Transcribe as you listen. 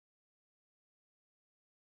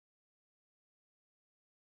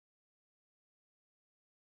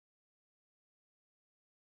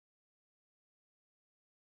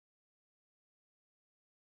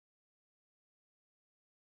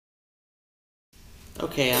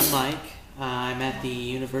Okay, I'm Mike. I'm at the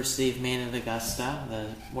University of Maine at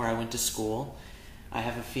Augusta, where I went to school. I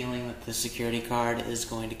have a feeling that the security guard is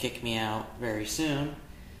going to kick me out very soon,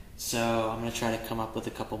 so I'm going to try to come up with a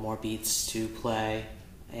couple more beats to play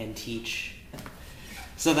and teach.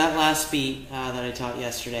 So that last beat that I taught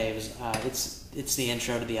yesterday was it's the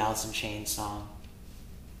intro to the Alice in Chains song.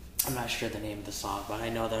 I'm not sure the name of the song, but I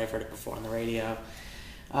know that I've heard it before on the radio.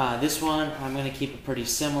 This one, I'm going to keep it pretty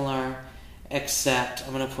similar, except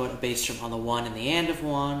I'm going to put a bass drum on the 1 and the and of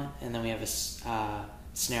 1, and then we have a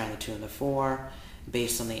snare on the 2 and the 4,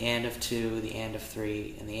 bass on the and of 2, the and of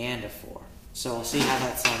 3, and the and of 4. So we'll see how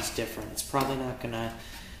that sounds different. It's probably not going to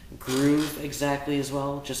groove exactly as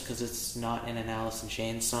well, just because it's not in an Alice in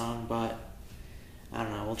Chains song, but I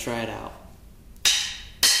don't know, we'll try it out.